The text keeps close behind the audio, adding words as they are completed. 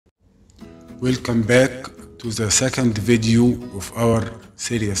Welcome back to the second video of our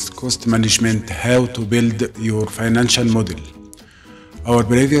series Cost Management: How to Build Your Financial Model. Our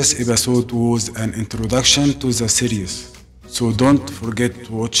previous episode was an introduction to the series, so don't forget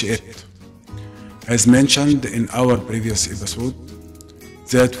to watch it. As mentioned in our previous episode,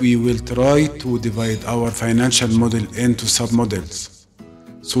 that we will try to divide our financial model into submodels.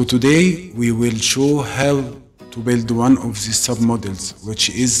 So today we will show how to build one of these submodels,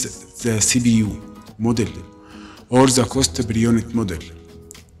 which is the CPU model or the cost per unit model.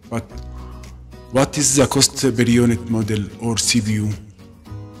 But what is the cost per unit model or CPU?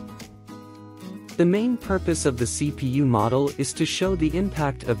 The main purpose of the CPU model is to show the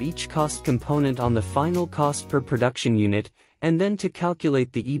impact of each cost component on the final cost per production unit, and then to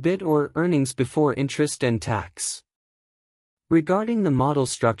calculate the EBIT or earnings before interest and tax. Regarding the model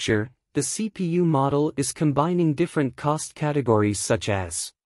structure, the CPU model is combining different cost categories such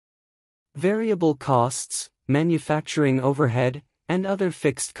as variable costs, manufacturing overhead, and other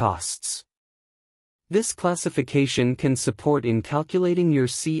fixed costs. This classification can support in calculating your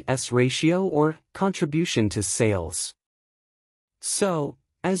CS ratio or contribution to sales. So,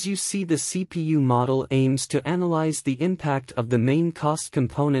 as you see, the CPU model aims to analyze the impact of the main cost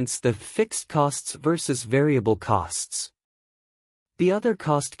components, the fixed costs versus variable costs. The other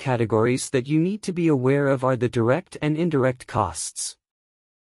cost categories that you need to be aware of are the direct and indirect costs.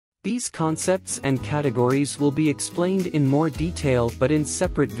 These concepts and categories will be explained in more detail but in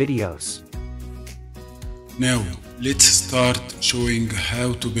separate videos. Now, let's start showing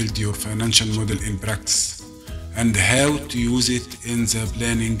how to build your financial model in practice and how to use it in the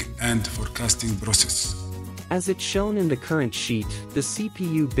planning and forecasting process. As it's shown in the current sheet, the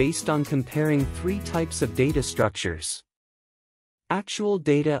CPU based on comparing three types of data structures. Actual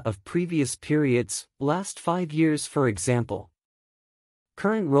data of previous periods, last 5 years for example.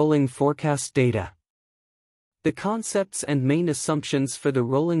 Current rolling forecast data. The concepts and main assumptions for the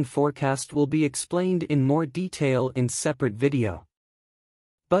rolling forecast will be explained in more detail in separate video.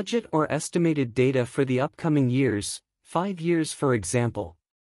 Budget or estimated data for the upcoming years, 5 years for example.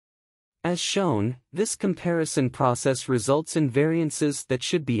 As shown, this comparison process results in variances that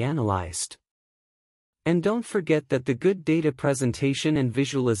should be analyzed. And don't forget that the good data presentation and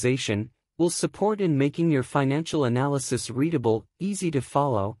visualization will support in making your financial analysis readable, easy to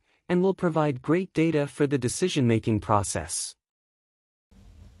follow, and will provide great data for the decision-making process.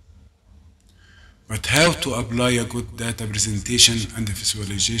 But how to apply a good data presentation and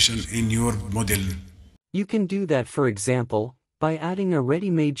visualization in your model? You can do that, for example, by adding a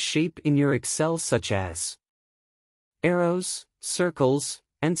ready-made shape in your Excel such as arrows, circles,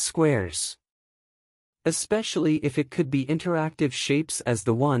 and squares. Especially if it could be interactive shapes as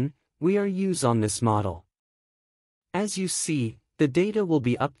the one we are used on this model. As you see, the data will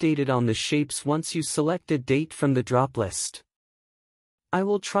be updated on the shapes once you select a date from the drop list. I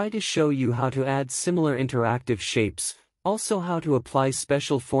will try to show you how to add similar interactive shapes, also how to apply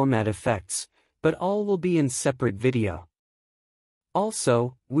special format effects, but all will be in separate video.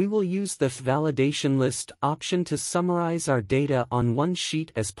 Also, we will use the validation list option to summarize our data on one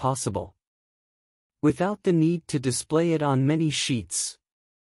sheet as possible, without the need to display it on many sheets.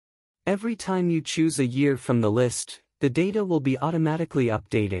 Every time you choose a year from the list, the data will be automatically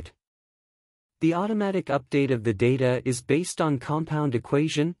updated. The automatic update of the data is based on compound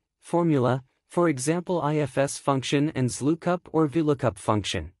equation, formula, for example IFS function and XLOOKUP or VLOOKUP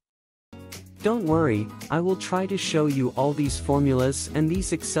function. Don't worry, I will try to show you all these formulas and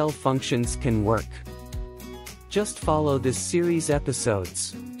these Excel functions can work. Just follow this series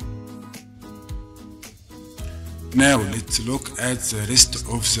episodes. Now let's look at the rest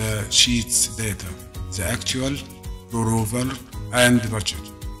of the sheet's data, the actual, rollover, and budget.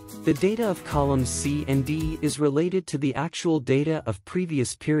 The data of columns C and D is related to the actual data of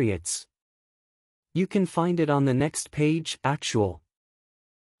previous periods. You can find it on the next page, actual.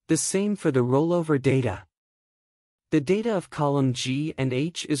 The same for the rollover data. The data of column G and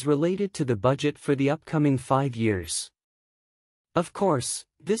H is related to the budget for the upcoming 5 years. Of course,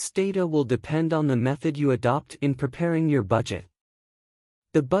 this data will depend on the method you adopt in preparing your budget.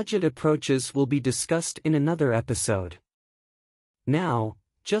 The budget approaches will be discussed in another episode. Now,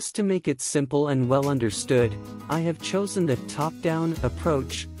 just to make it simple and well understood, I have chosen the top-down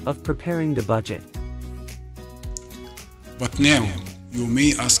approach of preparing the budget. But now, you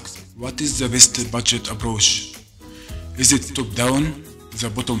may ask, what is the best budget approach? Is it top-down, the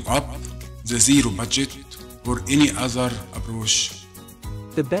bottom-up, the zero budget, or any other approach?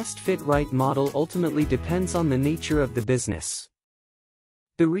 The best fit right model ultimately depends on the nature of the business,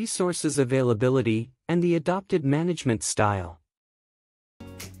 the resources availability, and the adopted management style.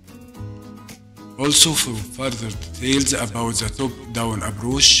 Also, for further details about the top-down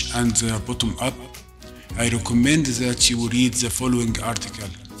approach and the bottom-up, I recommend that you read the following article,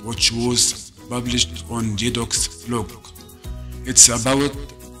 which was published on Jedox blog. It's about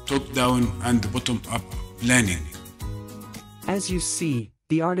top-down and bottom-up planning. As you see,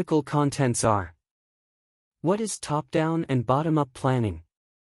 the article contents are: what is top-down and bottom-up planning?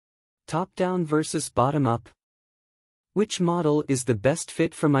 Top-down versus bottom-up? Which model is the best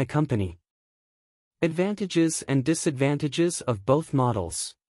fit for my company? Advantages and disadvantages of both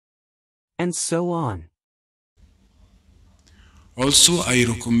models. And so on. Also, I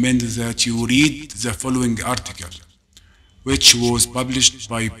recommend that you read the following article, which was published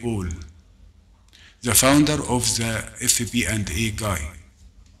by Paul, the founder of the FP&A Guy.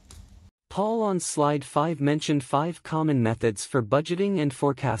 Paul on slide 5 mentioned 5 common methods for budgeting and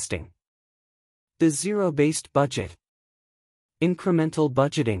forecasting. The zero-based budget, incremental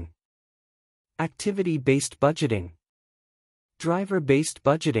budgeting, activity-based budgeting, driver-based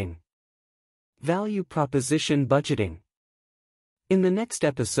budgeting, value proposition budgeting. In the next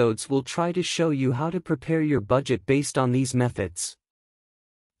episodes, we'll try to show you how to prepare your budget based on these methods.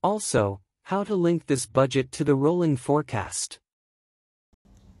 Also, how to link this budget to the rolling forecast.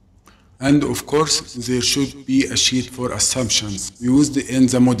 And of course, there should be a sheet for assumptions used in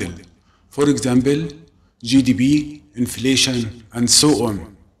the model. For example, GDP, inflation, and so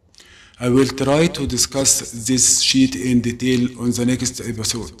on. I will try to discuss this sheet in detail on the next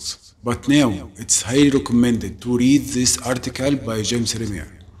episodes. But now, it's highly recommended to read this article by James Rimmer.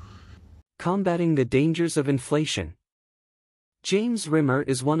 Combating the Dangers of Inflation. James Rimmer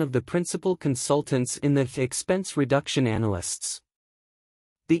is one of the principal consultants in the Expense Reduction Analysts.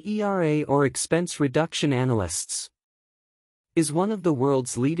 The ERA, or Expense Reduction Analysts, is one of the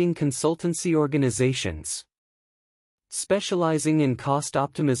world's leading consultancy organizations, specializing in cost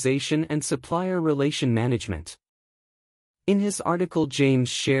optimization and supplier relation management. In his article, James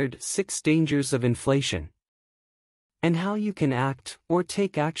shared 6 dangers of inflation and how you can act or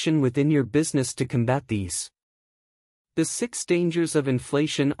take action within your business to combat these. The 6 dangers of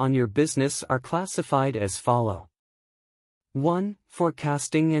inflation on your business are classified as follow. 1.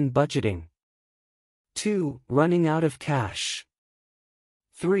 Forecasting and budgeting. 2. Running out of cash.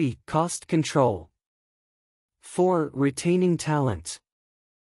 3. Cost control. 4. Retaining talent.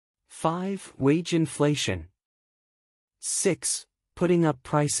 5. Wage inflation. 6. Putting up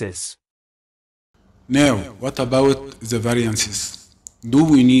prices. Now, what about the variances? Do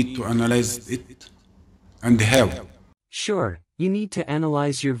we need to analyze it? And how? Sure, you need to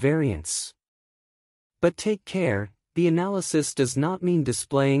analyze your variance. But take care, the analysis does not mean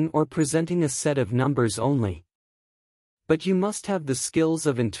displaying or presenting a set of numbers only. But you must have the skills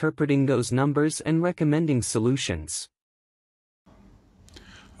of interpreting those numbers and recommending solutions.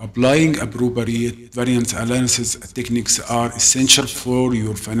 Applying appropriate variance analysis techniques are essential for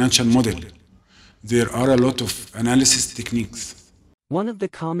your financial model. There are a lot of analysis techniques. One of the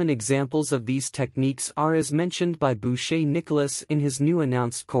common examples of these techniques are as mentioned by Boucher Nicolas in his new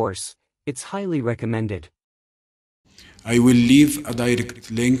announced course. It's highly recommended. I will leave a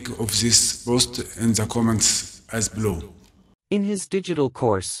direct link of this post in the comments as below. In his digital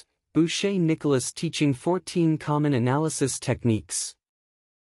course, Boucher Nicolas teaching 14 common analysis techniques.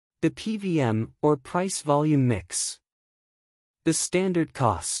 The PVM, or price-volume mix. The standard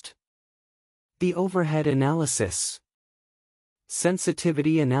cost. The overhead analysis.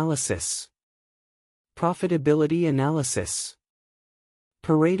 Sensitivity analysis. Profitability analysis.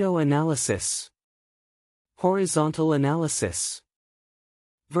 Pareto analysis. Horizontal analysis.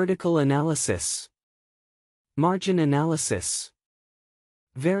 Vertical analysis. Margin analysis.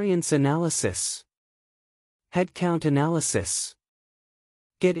 Variance analysis. Headcount analysis.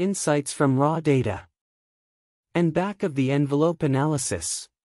 Get insights from raw data. And back-of-the-envelope analysis.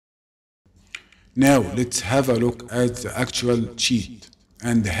 Now let's have a look at the actual sheet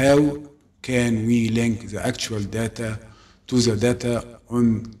and how can we link the actual data to the data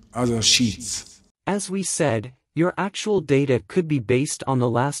on other sheets. As we said, your actual data could be based on the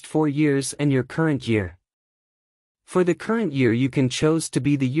last 4 years and your current year. For the current year, you can choose to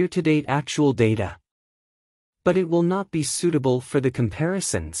be the year-to-date actual data. But it will not be suitable for the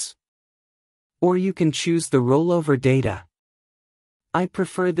comparisons. Or you can choose the rollover data. I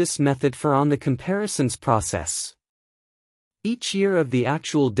prefer this method for on the comparisons process. Each year of the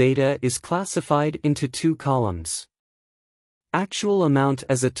actual data is classified into 2 columns. Actual amount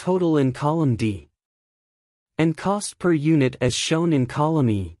as a total in column D. And cost per unit as shown in column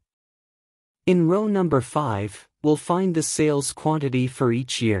E. In row number 5, we'll find the sales quantity for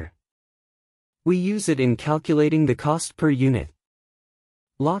each year. We use it in calculating the cost per unit.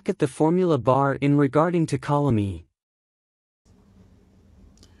 Look at the formula bar in regarding to column E.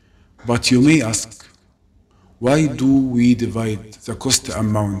 But you may ask, why do we divide the cost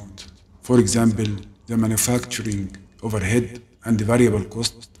amount, for example, the manufacturing overhead and the variable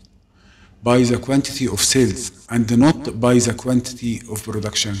cost, by the quantity of sales and not by the quantity of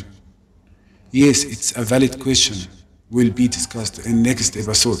production? Yes, it's a valid question, will be discussed in next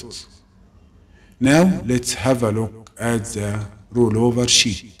episode. Now let's have a look at the rollover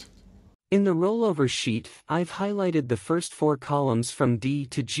sheet. In the rollover sheet, I've highlighted the first 4 columns from D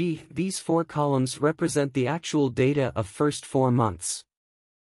to G. These 4 columns represent the actual data of first 4 months.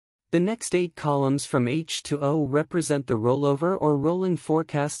 The next 8 columns from H to O represent the rollover or rolling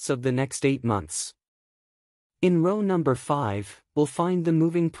forecasts of the next 8 months. In row number 5, we'll find the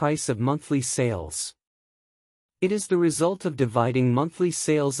moving price of monthly sales. It is the result of dividing monthly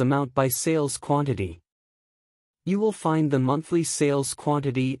sales amount by sales quantity. You will find the monthly sales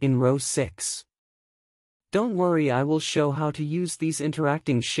quantity in row 6. Don't worry, I will show how to use these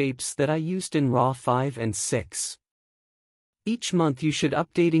interacting shapes that I used in row 5 and 6. Each month you should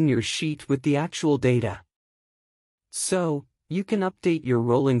updating your sheet with the actual data. So, you can update your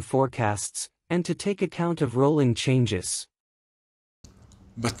rolling forecasts, and to take account of rolling changes.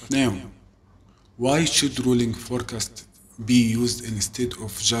 But now, why should rolling forecast be used instead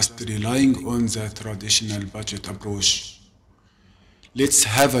of just relying on the traditional budget approach? Let's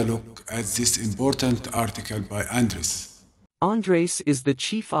have a look at this important article by Anders. Anders is the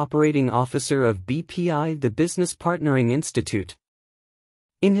Chief Operating Officer of BPI, the Business Partnering Institute.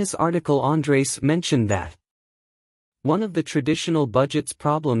 In his article, Anders mentioned that one of the traditional budget's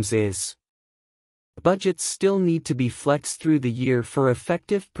problems is budgets still need to be flexed through the year for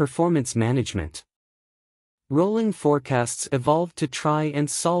effective performance management. Rolling forecasts evolved to try and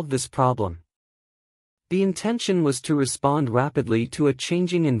solve this problem. The intention was to respond rapidly to a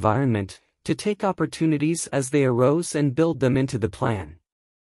changing environment, to take opportunities as they arose and build them into the plan.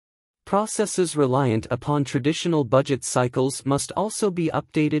 Processes reliant upon traditional budget cycles must also be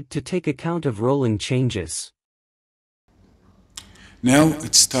updated to take account of rolling changes. Now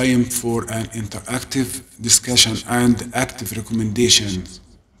it's time for an interactive discussion and active recommendations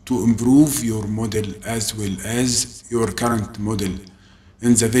to improve your model as well as your current model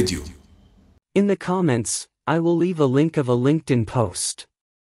in the video. In the comments, I will leave a link of a LinkedIn post.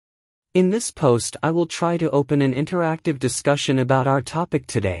 In this post, I will try to open an interactive discussion about our topic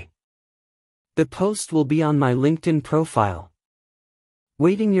today. The post will be on my LinkedIn profile.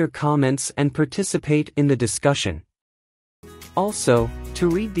 Waiting your comments and participate in the discussion. Also, to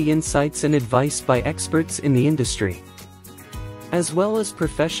read the insights and advice by experts in the industry, as well as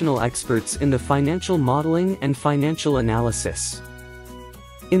professional experts in the financial modeling and financial analysis.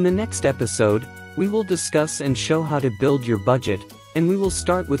 In the next episode, we will discuss and show how to build your budget, and we will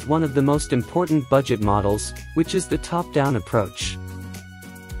start with one of the most important budget models, which is the top-down approach.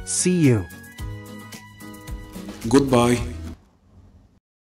 See you. Goodbye.